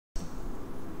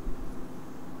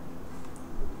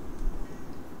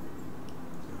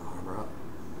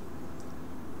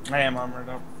I am armored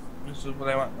up. This is what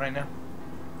I want right now.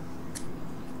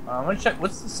 I'm gonna check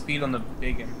what's the speed on the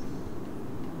big one.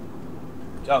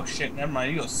 Oh shit, never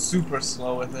mind. You go super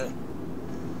slow with it.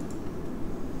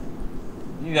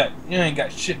 You ain't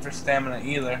got shit for stamina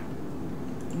either.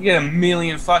 You get a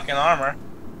million fucking armor.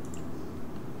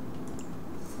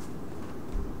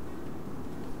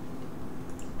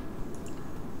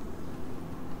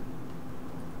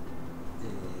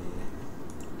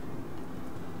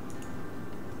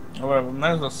 Or whatever,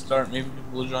 might as well start, maybe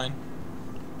people will join.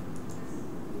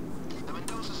 The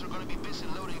Mendozas are gonna be busy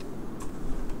loading.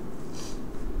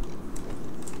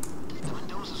 The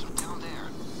Mendozas are down there.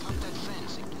 Top that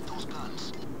fence and get those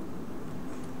guns.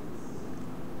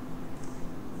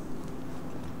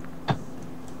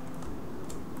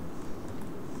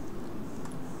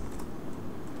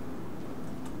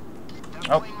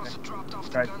 That plane must have dropped off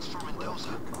the guns from Mendoza.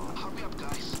 Hurry up,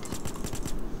 guys.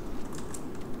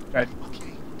 Right.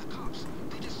 Okay, the cops.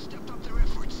 They just stepped up their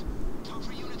efforts. Talk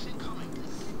for units incoming.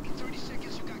 In 30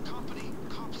 seconds, you got company.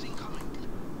 Cops incoming.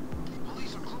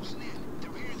 Police are closing in.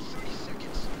 They're here in 30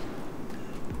 seconds.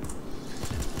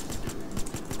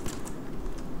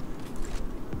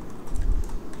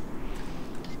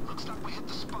 Looks like we hit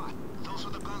the spot. Those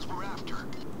are the guns we're after.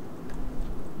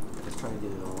 Let's try to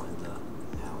get it all in the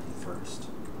alley first.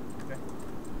 Okay.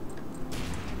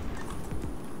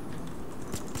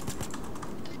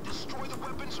 Destroy the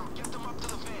weapons or get them up to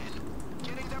the van.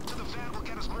 Getting them to the van will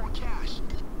get us more cash.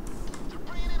 They're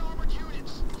bringing in armored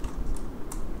units.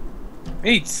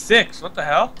 8-6, what the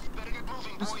hell? Better get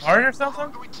moving, Is boys. this hard or The something?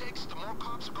 longer it takes, the more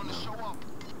cops are gonna show up.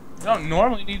 You don't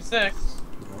normally need 6.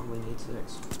 You normally need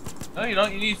 6. No, you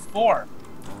don't. You need 4.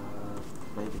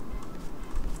 Maybe.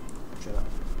 Shut up.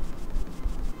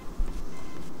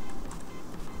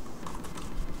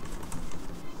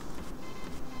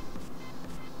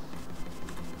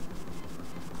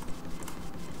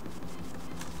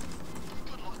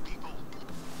 Good luck, people.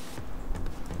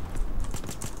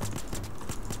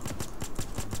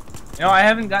 You know, I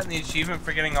haven't gotten the achievement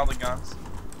for getting all the guns.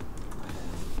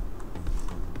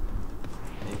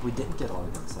 Maybe we didn't get all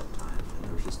the guns that time, and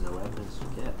there was just no evidence to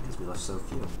get because we left so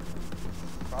few.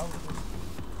 Probably.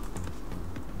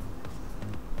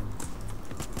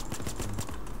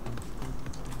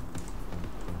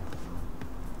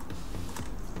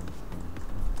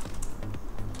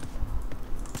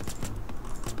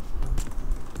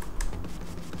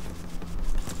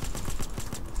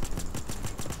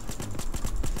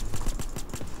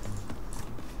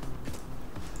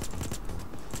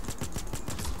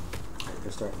 Alright,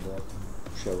 they're starting to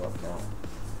show up now.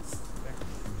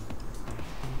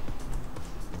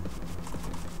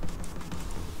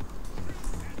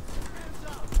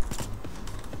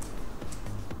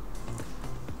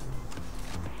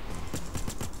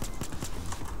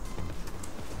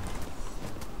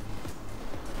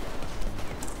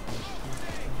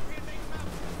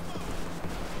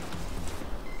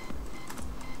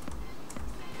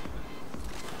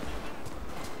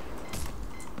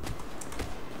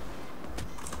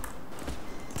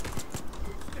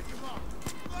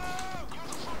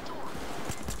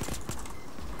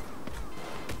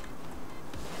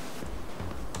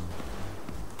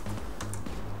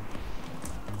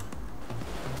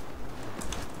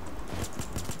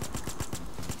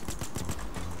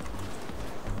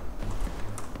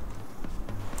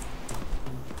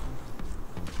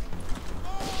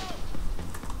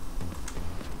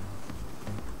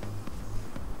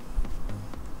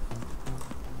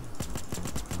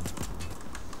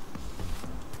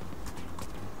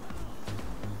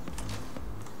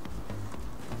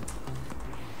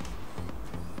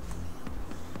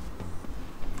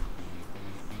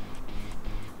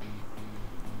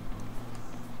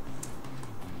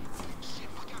 Shit,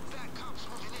 we got bad cops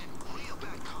moving in. Real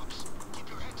bad cops. Keep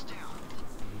your heads down.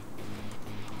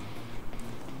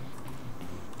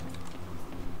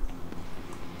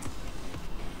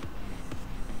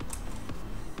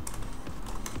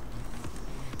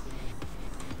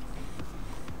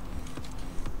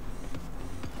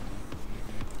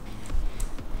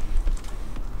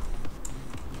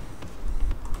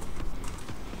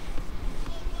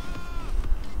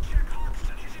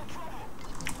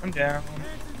 I'm down.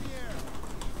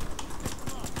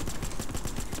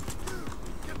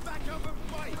 Good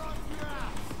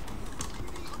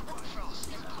work, fellas.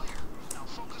 You're clear. Now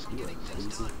focus on You getting are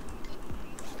things lazy.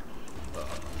 done.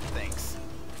 Thanks.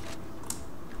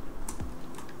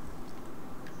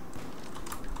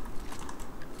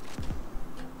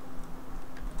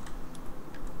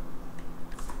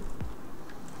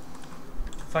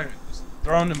 Fuck it, just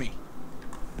throw them to me.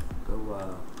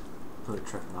 Go put a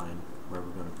trek mine where we're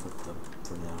going to put them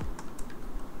for now.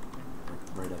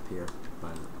 Right up here by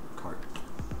the cart.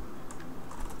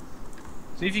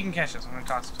 See if you can catch us. I'm gonna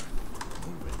toss it to him.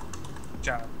 Good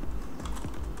job.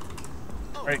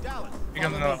 Right. Here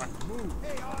comes another one.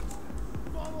 Hey, Ox,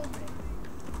 follow me.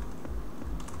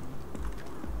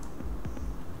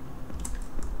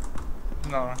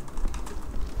 Another one.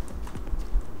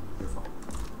 Your fault.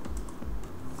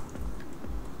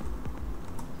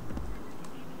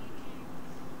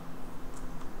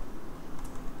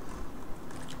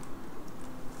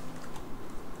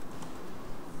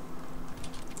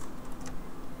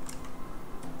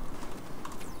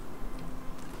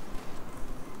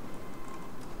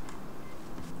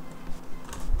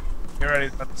 Get ready,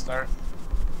 it's about to start.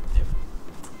 Yep.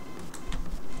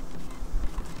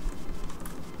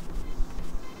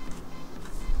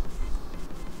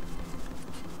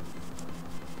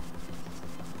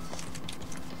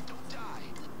 Don't die.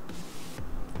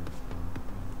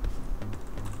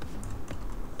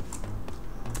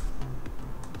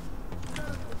 The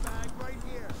bag right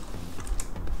here.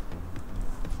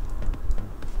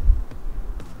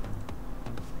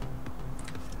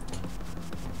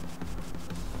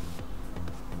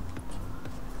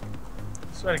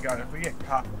 Swear to God, if we get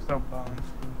caught, we're so boned.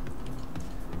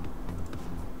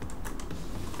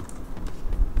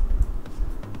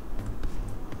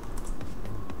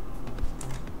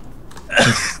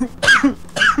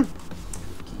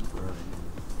 Keep running.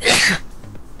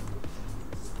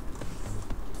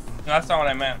 No, that's not what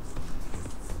I meant.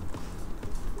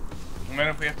 I meant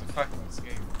if we have to fucking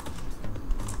escape.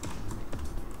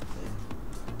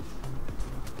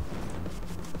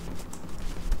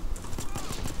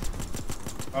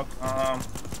 Oh,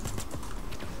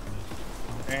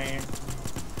 aim.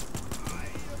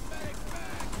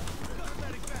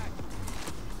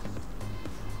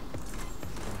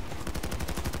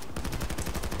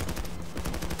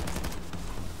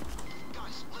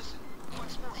 Guys, listen.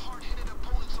 Much more hard-headed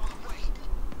opponents on the way.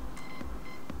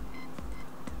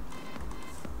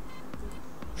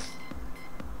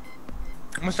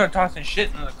 I'm gonna start tossing shit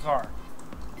into the car.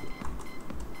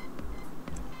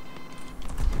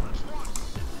 That's one.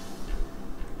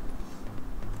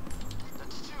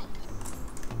 That's two.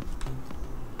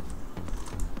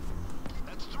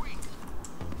 That's three.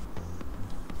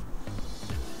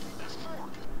 That's four.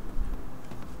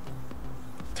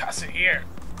 Toss it here.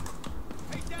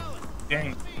 Hey, Dallas.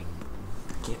 Dang.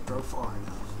 Can't throw far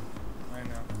enough. I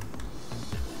know.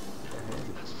 They're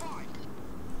heavy. That's five.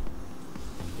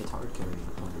 It's hard carrying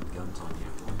 100 guns on you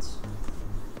at once.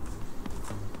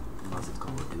 Unless it's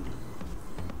Call of Duty.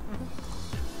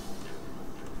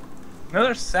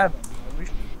 Another 7. We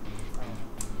should,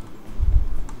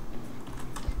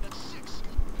 That's six.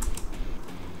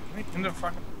 we end up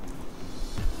fucking.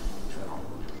 Is that all of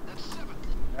them? That's seven.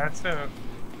 That's it. You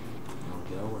want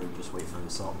to go or just wait for an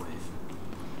assault wave?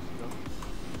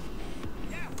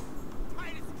 Yeah.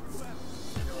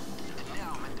 And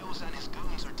now Mendoza and his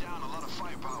goons are down a lot of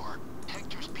firepower.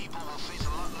 Hector's people will face a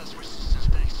lot less resistance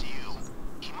thanks to you.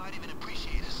 He might even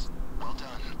appreciate us. Well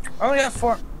done. I only got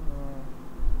 4.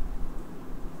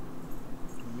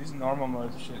 These normal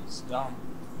mode shit's dumb.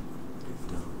 It's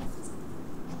dumb.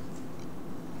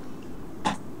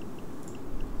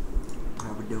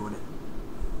 How we doing it?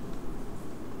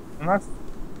 I'm not.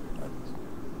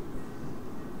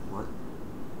 What?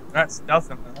 I'm not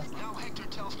stealthing them. Now Hector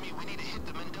tells me we need to hit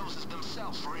the Mendozas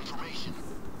themselves for information.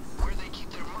 Where they keep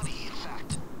their money, in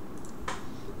fact.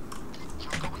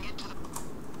 You're going into the...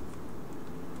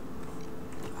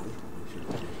 I didn't make sure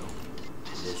that it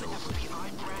This is the FBI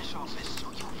branch office, so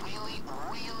you really,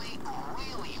 really,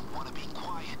 really want to be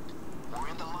quiet. We're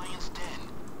in the lion's den.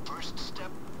 First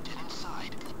step, get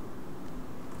inside.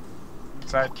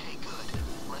 Inside. Okay, good.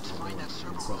 Let's find that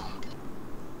server Inside. room.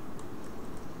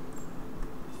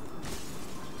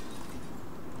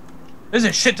 There's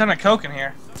a shit ton of coke in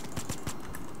here.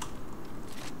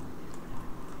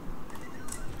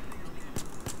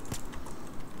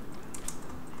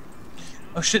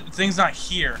 Oh shit, the thing's not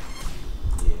here.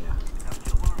 Yeah.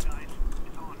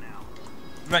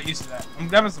 I'm not used to that. I'm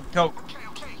grabbing some coke.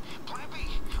 Okay. Plan B.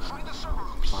 Find the server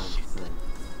room. Find the thing.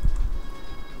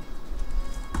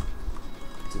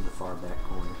 It's in the far back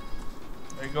corner.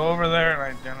 I go over there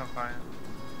and identify it.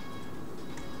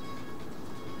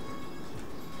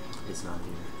 It's not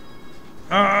here.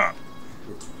 Ah!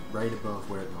 It's right above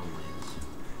where it normally is.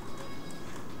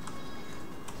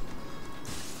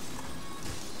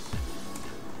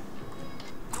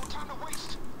 No time to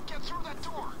waste. Get through that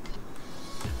door.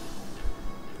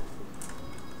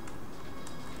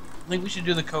 I think we should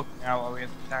do the coke now while we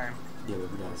have the time. Yeah,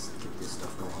 but we gotta get this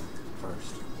stuff going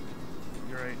first.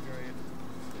 You're right, you're right.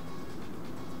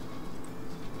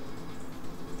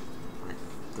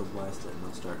 Go blast it and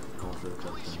I'll start going for the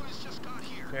coke. Police units just got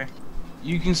here. Okay.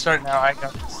 You can start now. I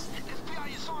got this.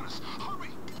 FBI is on us. Hurry!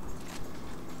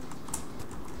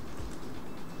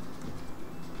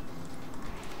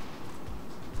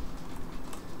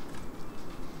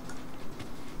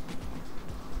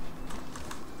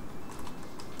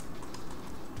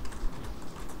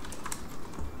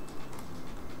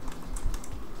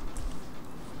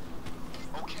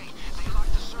 Okay, they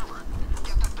locked the server.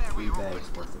 Get that bag 3 reopened.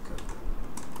 bags worth of coke.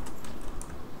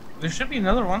 There should be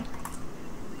another one.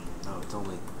 No, it's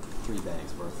only 3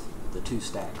 bags worth. The 2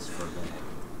 stacks per bag.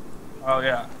 Oh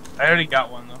yeah, I already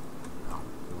got one though. Oh,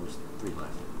 there was 3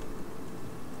 left.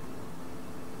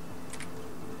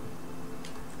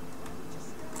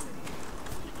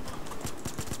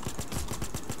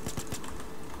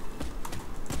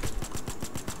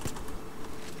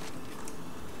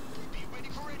 Be ready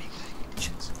for anything.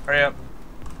 Shit. Hurry up.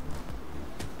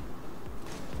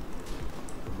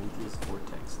 Prometheus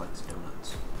Vortex likes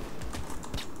donuts.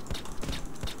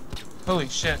 Holy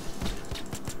shit.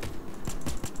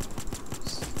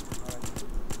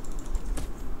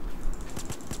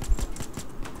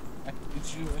 I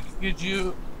can get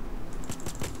you.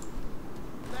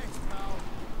 Thanks, pal.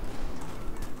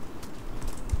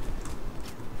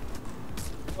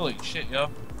 Holy shit, yo.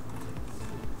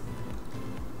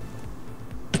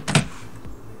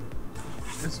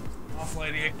 This off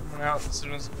lady coming out as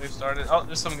soon as they started. Oh,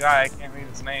 there's some guy, I can't read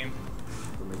his name.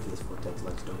 Prometheus Vortex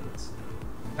likes donuts.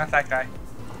 Not that guy.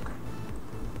 Okay.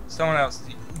 Someone else.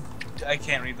 I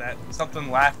can't read that.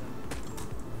 Something laughing.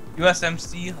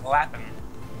 USMC laughing.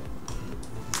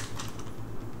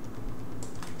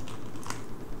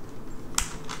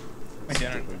 My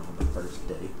dinner. Stupid on the first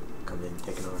day. Come in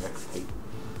taking our extra hate.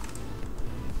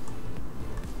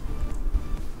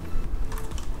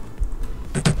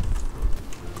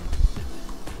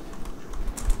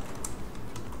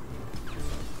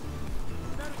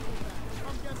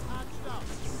 Come get patched up.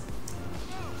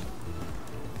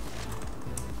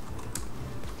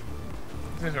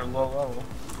 These are low level.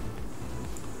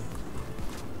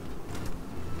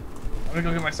 I'm gonna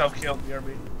go get myself killed,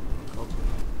 BRB. Oh.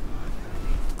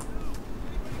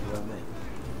 What about me?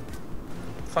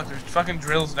 Fuck, there's fucking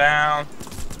drills down.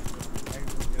 I can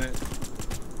go get it.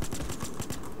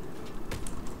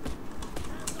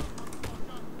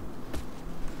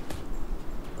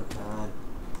 Oh god.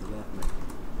 You left me.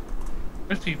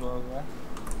 There's people over there.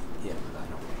 Yeah, but I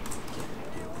don't can't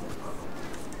deal with that problem.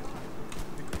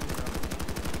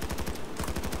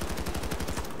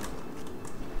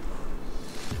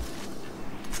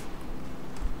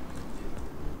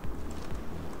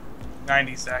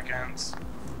 "90 seconds.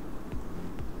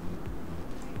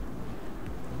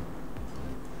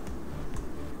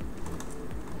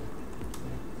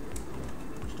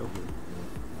 Still good.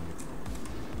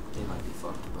 They might be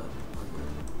fucked, but I'm good.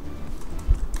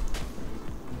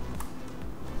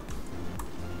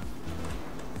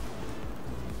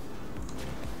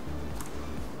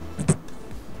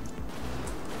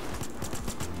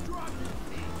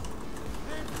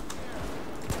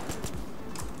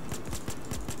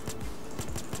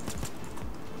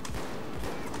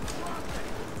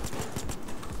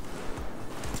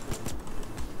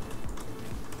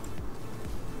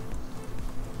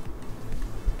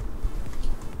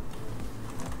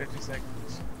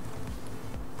 Seconds.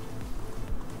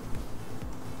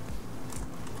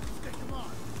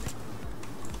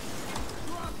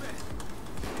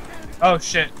 Oh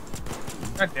shit.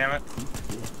 God damn it.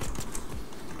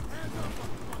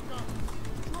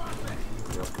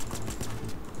 Yep.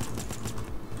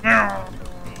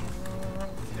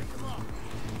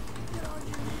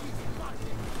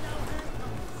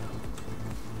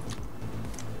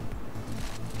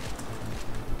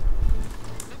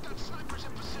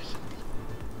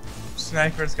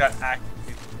 'Snipers got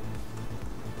activated.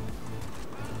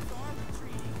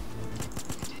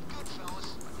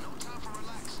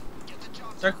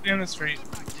 Start clearing the street.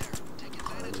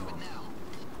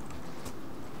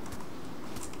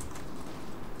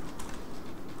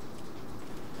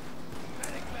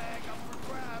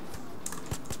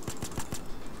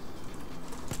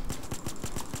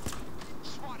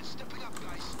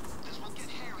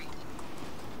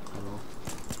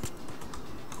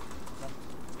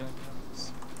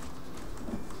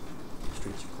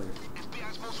 Streets are clear.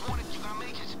 FBI's most wanted, you gotta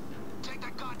make it. Take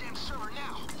that goddamn server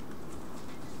now.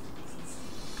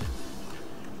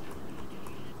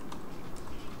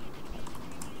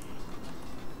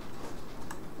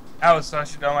 That was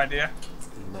such a dumb idea.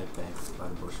 Ignite bags by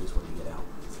the bushes when you get out.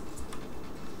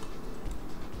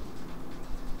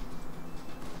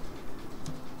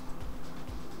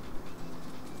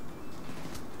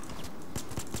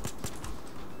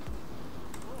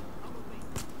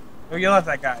 Go yell at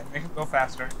that guy. Make him go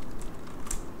faster.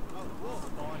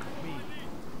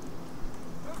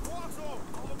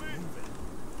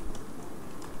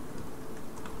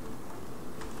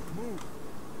 Move.